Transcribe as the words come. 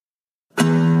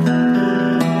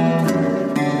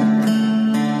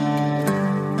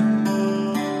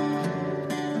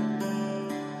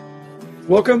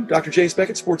Welcome, Dr. James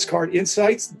Beckett, Sports Card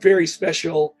Insights. Very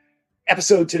special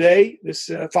episode today. This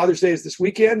Father's Day is this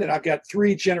weekend, and I've got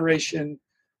three generations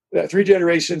of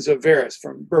Veras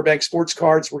from Burbank Sports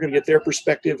Cards. We're going to get their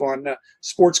perspective on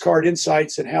Sports Card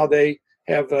Insights and how they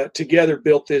have together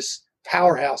built this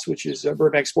powerhouse, which is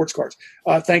Burbank Sports Cards.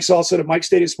 Thanks also to Mike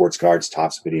Stadium Sports Cards,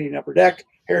 Topps Panini and Upper Deck,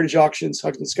 Heritage Auctions,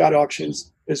 Huggins and Scott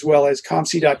Auctions, as well as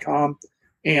ComC.com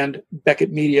and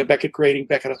Beckett Media, Beckett Grading,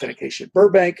 Beckett Authentication.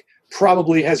 Burbank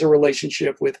probably has a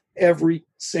relationship with every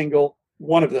single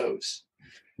one of those.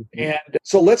 And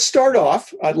so let's start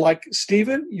off. I'd like,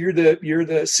 Stephen, you're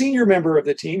the senior member of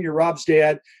the team. You're Rob's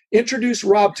dad. Introduce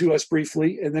Rob to us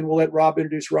briefly, and then we'll let Rob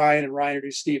introduce Ryan and Ryan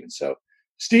introduce Stephen. So,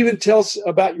 Stephen, tell us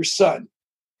about your son.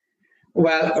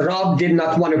 Well, Rob did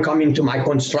not want to come into my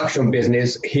construction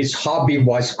business. His hobby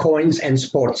was coins and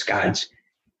sports cards.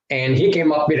 And he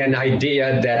came up with an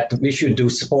idea that we should do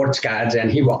sports cards,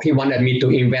 and he wanted me to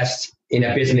invest in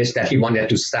a business that he wanted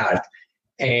to start.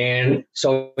 And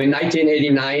so in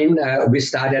 1989, we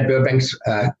started Burbank's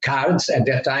Cards at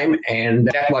that time, and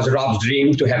that was Rob's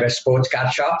dream to have a sports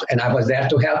card shop, and I was there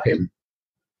to help him.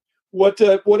 What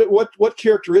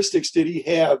characteristics did he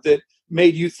have that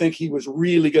made you think he was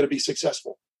really going to be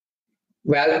successful?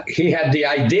 Well, he had the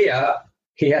idea.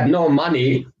 He had no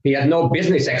money. He had no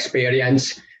business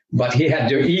experience. But he had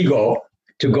the ego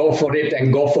to go for it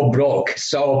and go for broke.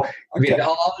 So with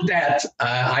all that,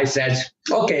 I said,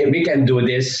 okay, we can do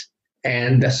this.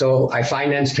 And so I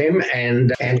financed him,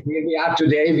 and here we are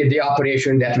today with the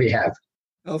operation that we have.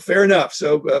 Oh, fair enough.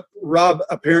 So Rob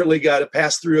apparently got a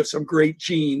pass through of some great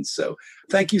genes. So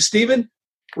thank you, Stephen.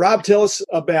 Rob, tell us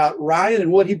about Ryan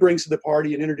and what he brings to the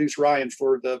party, and introduce Ryan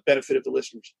for the benefit of the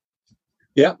listeners.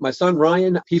 Yeah, my son,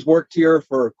 Ryan, he's worked here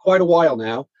for quite a while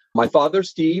now. My father,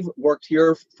 Steve, worked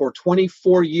here for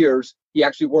 24 years. He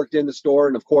actually worked in the store.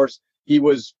 And of course, he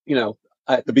was,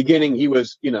 at the beginning, he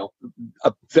was,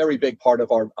 a very big part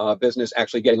of our business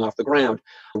actually getting off the ground.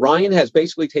 Ryan has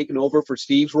basically taken over for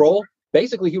Steve's role.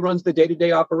 Basically, he runs the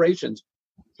day-to-day operations.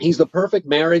 He's the perfect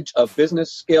marriage of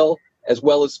business skill as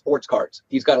well as sports cards.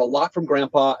 He's got a lot from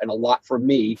Grandpa and a lot from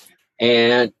me.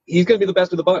 And he's going to be the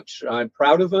best of the bunch. I'm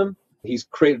proud of him. He's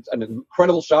created an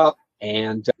incredible shop.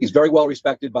 And he's very well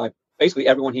respected by basically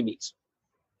everyone he meets.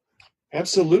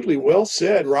 Absolutely. Well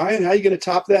said. Ryan, how are you going to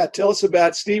top that? Tell us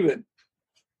about Stephen.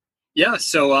 Yeah,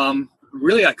 so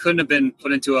really I couldn't have been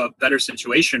put into a better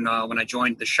situation when I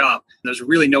joined the shop. There's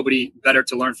really nobody better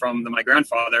to learn from than my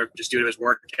grandfather, just due to his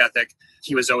work ethic.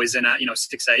 He was always in at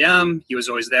 6 a.m. He was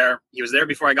always there. He was there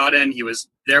before I got in. He was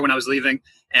there when I was leaving.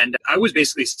 And I was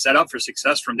basically set up for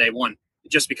success from day one,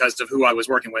 just because of who I was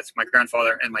working with, my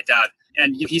grandfather and my dad.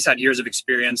 And he's had years of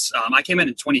experience. I came in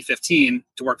 2015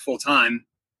 to work full time.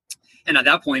 And at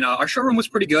that point, our showroom was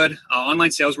pretty good.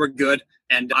 Online sales were good.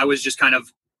 And I was just kind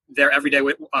of there every day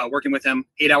working with him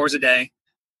 8 hours a day,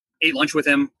 ate lunch with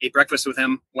him, ate breakfast with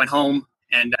him, went home.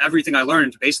 And everything I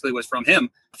learned basically was from him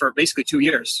for basically 2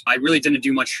 years. I really didn't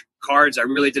do much cards. I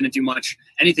really didn't do much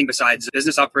anything besides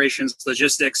business operations,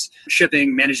 logistics,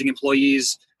 shipping, managing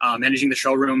employees, managing the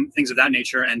showroom, things of that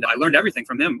nature. And I learned everything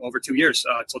from him over 2 years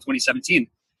until 2017.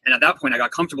 And at that point, I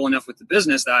got comfortable enough with the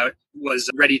business that I was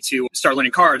ready to start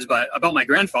learning cards. But about my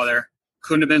grandfather,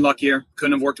 couldn't have been luckier,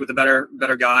 couldn't have worked with a better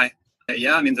guy.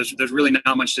 Yeah, I mean, there's really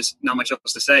not much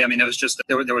else to say. I mean, it was just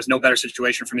there was no better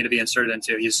situation for me to be inserted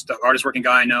into. He's the hardest working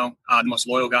guy I know, the most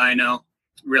loyal guy I know.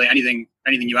 Really, anything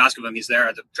you ask of him, he's there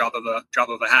at the drop of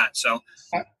a hat. So,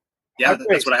 yeah,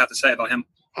 that's what I have to say about him.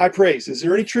 High praise. Is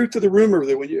there any truth to the rumor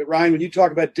that Ryan, when you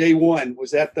talk about day one,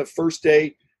 was that the first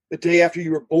day, the day after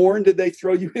you were born? Did they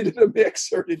throw you into the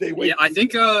mix, or did they wait? Yeah, I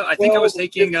think I was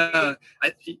taking.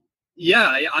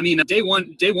 Yeah, I mean, day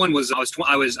one was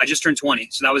I just turned 20,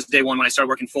 so that was day one when I started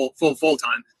working full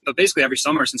time. But basically, every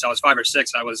summer since I was 5 or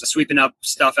 6, I was sweeping up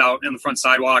stuff out on the front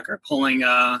sidewalk or pulling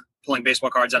baseball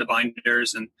cards out of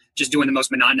binders and just doing the most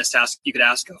monotonous task you could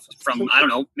ask of. From I don't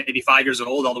know, maybe 5 years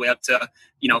old all the way up to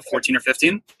 14 or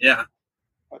 15. Yeah.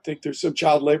 I think there's some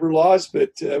child labor laws, but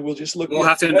we'll just look. We'll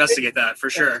have to investigate that for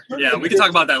sure. Yeah, we can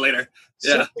talk about that later.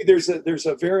 Yeah, there's a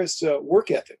Veras work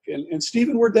ethic, and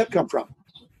Stephen, where'd that come from?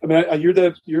 I mean, you're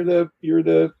the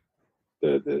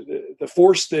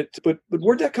force that, but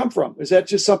where'd that come from? Is that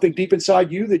just something deep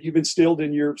inside you that you've instilled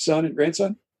in your son and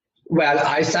grandson? Well,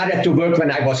 I started to work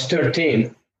when I was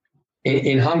 13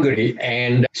 in Hungary,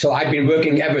 and so I've been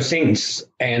working ever since.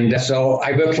 And so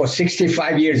I worked for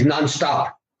 65 years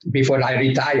nonstop before I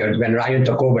retired when Ryan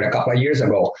took over a couple of years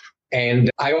ago.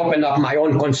 And I opened up my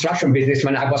own construction business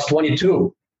when I was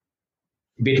 22.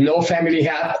 With no family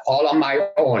help, all on my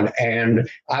own. And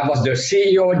I was the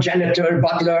CEO, janitor,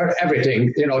 butler,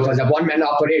 everything. It was a one-man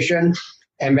operation.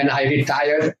 And when I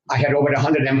retired, I had over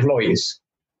 100 employees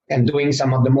and doing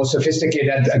some of the most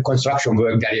sophisticated construction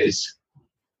work there is.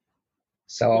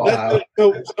 So,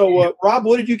 Rob,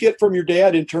 what did you get from your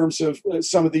dad in terms of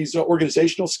some of these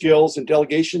organizational skills and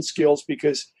delegation skills?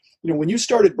 Because, when you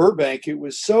started Burbank, it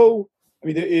was so,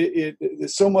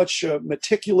 there's so much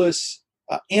meticulous,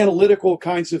 analytical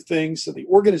kinds of things. So the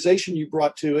organization you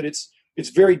brought to it, it's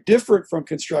very different from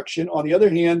construction. On the other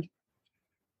hand,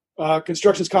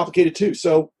 construction is complicated too.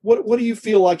 So what do you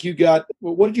feel like you got?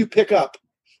 What did you pick up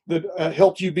that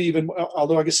helped you be even,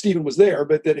 although I guess Stephen was there,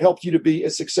 but that helped you to be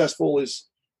as successful as,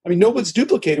 no one's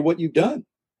duplicated what you've done.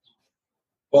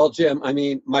 Well, Jim,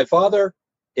 my father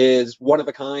is one of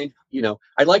a kind.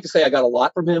 I'd like to say I got a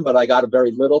lot from him, but I got a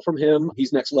very little from him.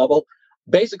 He's next level.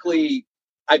 Basically,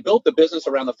 I built the business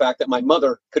around the fact that my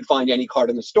mother could find any card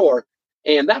in the store.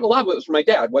 And that a lot of it was from my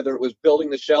dad, whether it was building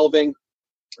the shelving,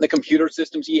 the computer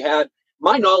systems he had.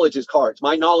 My knowledge is cards.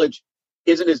 My knowledge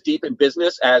isn't as deep in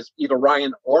business as either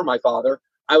Ryan or my father.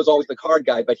 I was always the card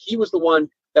guy, but he was the one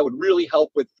that would really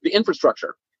help with the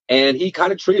infrastructure. And he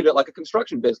kind of treated it like a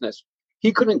construction business.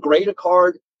 He couldn't grade a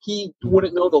card. He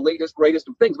wouldn't know the latest, greatest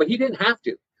of things, but he didn't have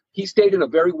to. He stayed in a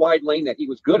very wide lane that he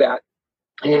was good at.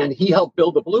 And he helped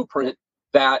build the blueprint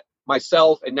that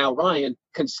myself and now Ryan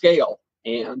can scale.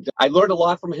 And I learned a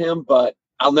lot from him, but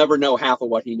I'll never know half of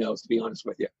what he knows, to be honest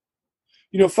with you.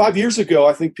 5 years ago,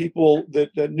 I think people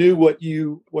that knew what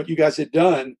you guys had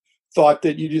done thought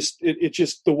that it's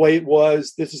just the way it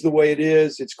was. This is the way it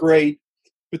is. It's great.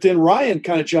 But then Ryan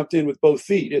kind of jumped in with both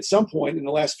feet at some point in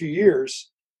the last few years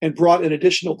and brought an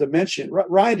additional dimension.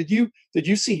 Ryan, did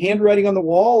you see handwriting on the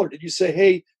wall, or did you say,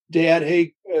 "Hey, Dad,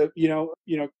 hey,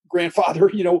 grandfather,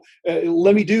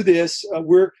 let me do this.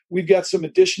 We've got some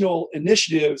additional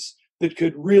initiatives that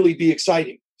could really be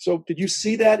exciting." So did you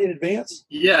see that in advance?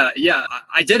 Yeah.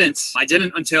 I didn't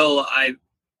until I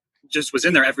just was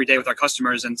in there every day with our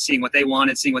customers and seeing what they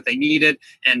wanted, seeing what they needed.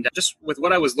 And just with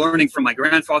what I was learning from my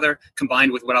grandfather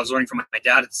combined with what I was learning from my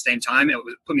dad at the same time, it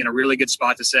put me in a really good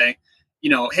spot to say,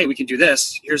 hey, we can do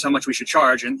this. Here's how much we should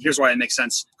charge. And here's why it makes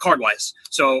sense card-wise.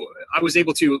 So I was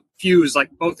able to fuse like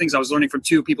both things I was learning from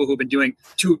two people who've been doing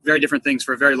two very different things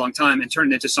for a very long time and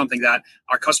turn it into something that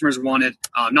our customers wanted,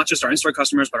 not just our in-store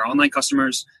customers, but our online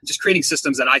customers, just creating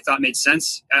systems that I thought made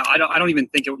sense. I don't even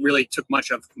think it really took much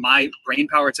of my brain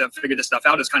power to figure this stuff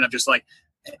out. It's kind of just like,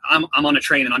 I'm on a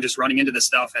train and I'm just running into this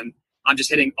stuff and I'm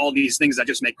just hitting all these things that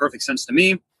just make perfect sense to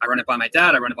me. I run it by my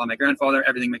dad. I run it by my grandfather.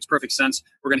 Everything makes perfect sense.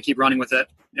 We're going to keep running with it.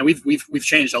 And we've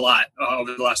changed a lot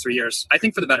over the last 3 years. I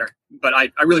think for the better. But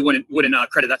I really wouldn't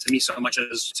credit that to me so much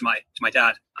as to my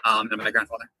dad and my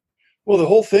grandfather. Well, the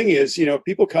whole thing is,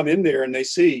 people come in there and they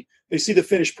see the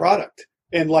finished product,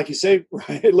 and like you say,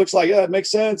 right, it looks like it makes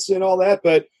sense and all that,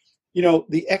 but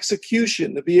the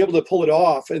execution, to be able to pull it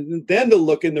off, and then to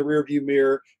look in the rearview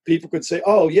mirror, people could say,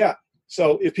 "Oh yeah."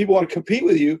 So if people want to compete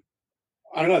with you,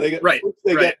 I don't know, they got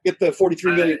to get the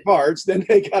 43 million cards, then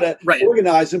they got to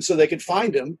organize them so they can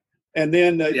find them. And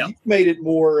then you've made it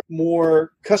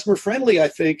more customer friendly, I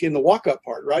think, in the walk-up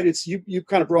part, right? It's you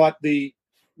kind of brought the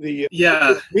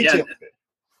retail.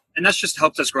 And that's just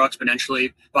helped us grow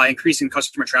exponentially by increasing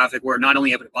customer traffic. We're not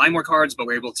only able to buy more cards, but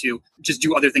we're able to just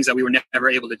do other things that we were never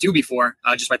able to do before,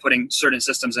 just by putting certain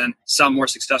systems in, some more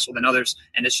successful than others.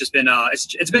 And it's just been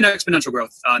it's been exponential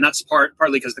growth. And that's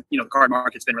partly because the card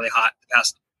market's been really hot the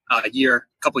past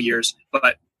couple years.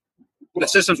 But the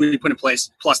systems we put in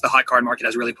place, plus the hot card market,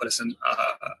 has really put us in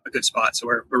a good spot. So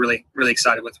we're really, really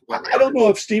excited with where we are. I don't know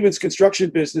if Stephen's construction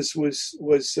business was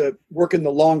working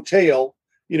the long tail,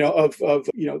 of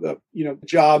the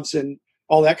jobs and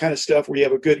all that kind of stuff, where you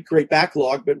have a great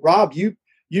backlog. But Rob, you've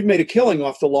made a killing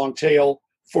off the long tail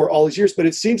for all these years. But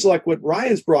it seems like what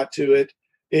Ryan's brought to it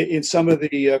in some of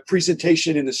the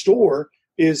presentation in the store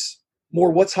is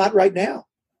more what's hot right now.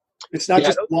 It's not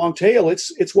just a long tail.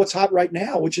 It's what's hot right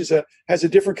now, which has a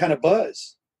different kind of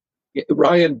buzz.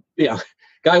 Ryan,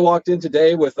 guy walked in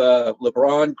today with a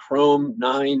LeBron Chrome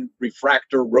 9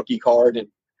 refractor rookie card, and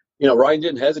Ryan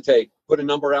didn't hesitate. Put a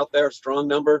number out there, strong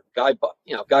number.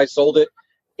 Guy sold it.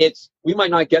 We might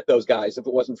not get those guys if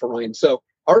it wasn't for Ryan. So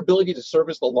our ability to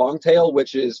service the long tail,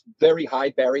 which is very high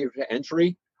barrier to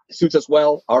entry, suits us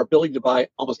well. Our ability to buy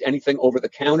almost anything over the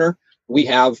counter. We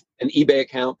have an eBay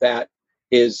account that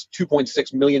is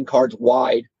 2.6 million cards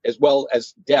wide, as well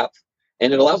as depth,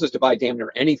 and it allows us to buy damn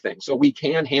near anything. So we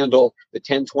can handle the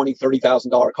 $10,000, $20,000,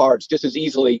 $30,000 cards just as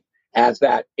easily as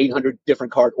that 800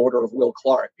 different card order of Will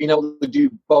Clark. Being able to do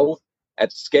both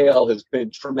at scale has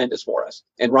been tremendous for us.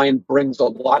 And Ryan brings a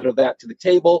lot of that to the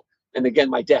table. And again,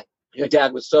 my dad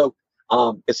was so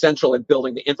essential in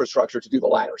building the infrastructure to do the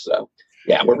latter. So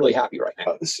Yeah, we're really happy right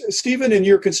now. Stephen, in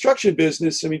your construction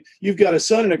business, I mean, you've got a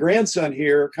son and a grandson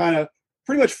here, kind of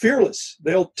pretty much fearless.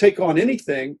 They'll take on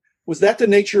anything. Was that the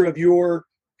nature of your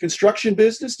construction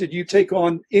business? Did you take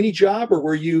on any job, or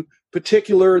were you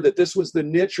particular that this was the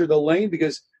niche or the lane?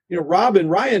 Because, you know, Rob and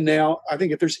Ryan now, I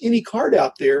think if there's any card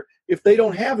out there, if they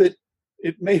don't have it,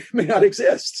 it may not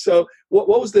exist. So what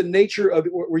was the nature of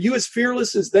it? Were you as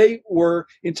fearless as they were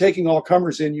in taking all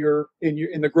comers in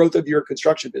the growth of your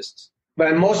construction business?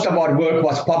 Well, most of our work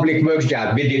was public works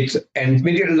job. We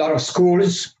did a lot of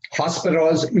schools,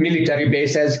 hospitals, military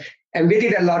bases, and we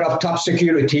did a lot of top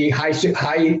security, high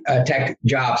tech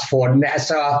jobs for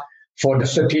NASA, for the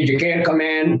Strategic Air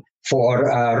Command, for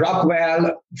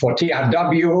Rockwell, for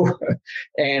TRW,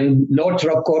 and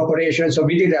Northrop Corporation. So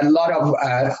we did a lot of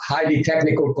highly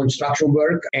technical construction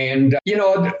work. And, you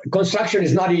know, construction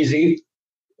is not easy,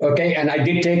 okay? And I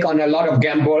did take on a lot of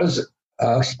gambles,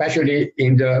 especially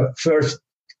in the first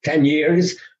 10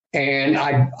 years. And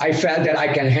I felt that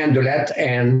I can handle it.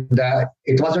 And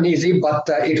it wasn't easy, but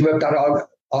it worked out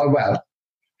all well.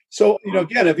 So, you know,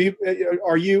 again, I'm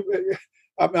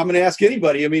going to ask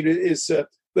anybody, I mean, is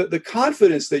the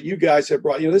confidence that you guys have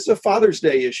brought, you know, this is a Father's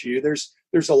Day issue.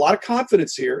 There's a lot of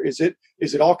confidence here. Is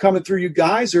it all coming through you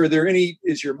guys, or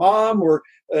is your mom or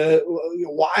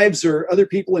wives or other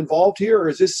people involved here? Or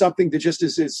is this something that just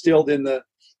is instilled in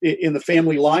the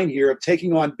family line here of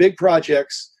taking on big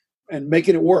projects and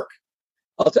making it work?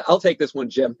 I'll take this one,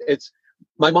 Jim.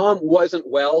 My mom wasn't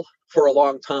well for a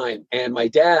long time, and my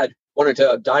dad wanted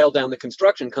to dial down the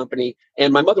construction company,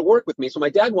 and my mother worked with me. So my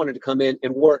dad wanted to come in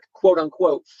and work, quote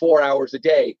unquote, 4 hours a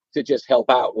day to just help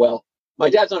out. Well, my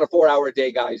dad's not a 4 hour a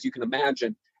day guy, as you can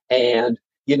imagine. And,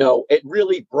 you know, it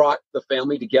really brought the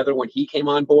family together when he came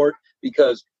on board,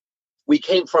 because we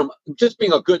came from just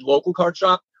being a good local card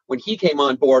shop. When he came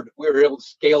on board, we were able to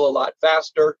scale a lot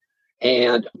faster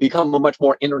and become a much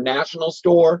more international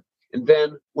store. And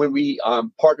then when we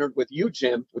partnered with you,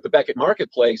 Jim, with the Beckett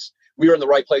Marketplace, we were in the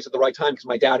right place at the right time because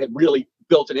my dad had really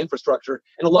built an infrastructure.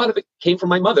 And a lot of it came from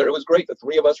my mother. It was great. The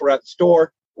three of us were at the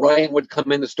store. Ryan would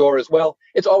come in the store as well.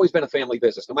 It's always been a family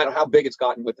business, no matter how big it's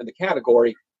gotten within the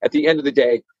category. At the end of the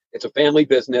day, it's a family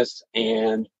business,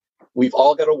 and we've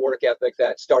all got a work ethic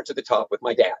that starts at the top with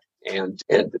my dad. And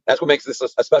that's what makes this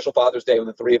a special Father's Day when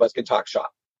the three of us can talk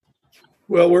shop.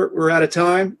 Well, we're out of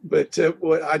time, but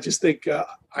I just think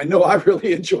I know I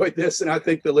really enjoyed this, and I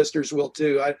think the listeners will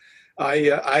too.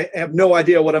 I have no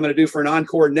idea what I'm going to do for an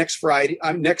encore next Friday.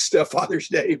 Next Father's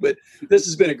Day, but this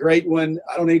has been a great one.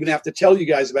 I don't even have to tell you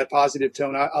guys about Positive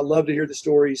Tone. I love to hear the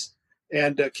stories,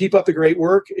 and keep up the great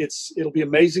work. It'll be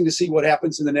amazing to see what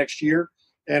happens in the next year,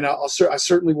 and I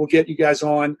certainly will get you guys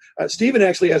on. Stephen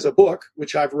actually has a book,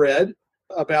 which I've read,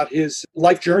 about his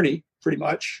life journey, pretty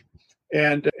much.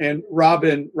 And Rob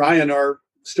and Ryan are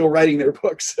still writing their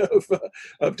books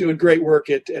of doing great work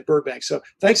at Burbank. So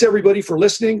thanks, everybody, for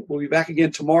listening. We'll be back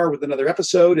again tomorrow with another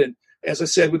episode. And as I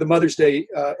said, with the Mother's Day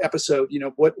episode, you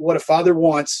know, what a father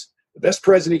wants, the best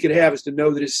present he could have is to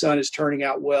know that his son is turning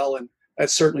out well. And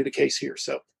that's certainly the case here.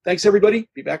 So thanks, everybody.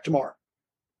 Be back tomorrow.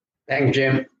 Thanks,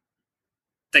 Jim.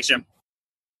 Thanks, Jim.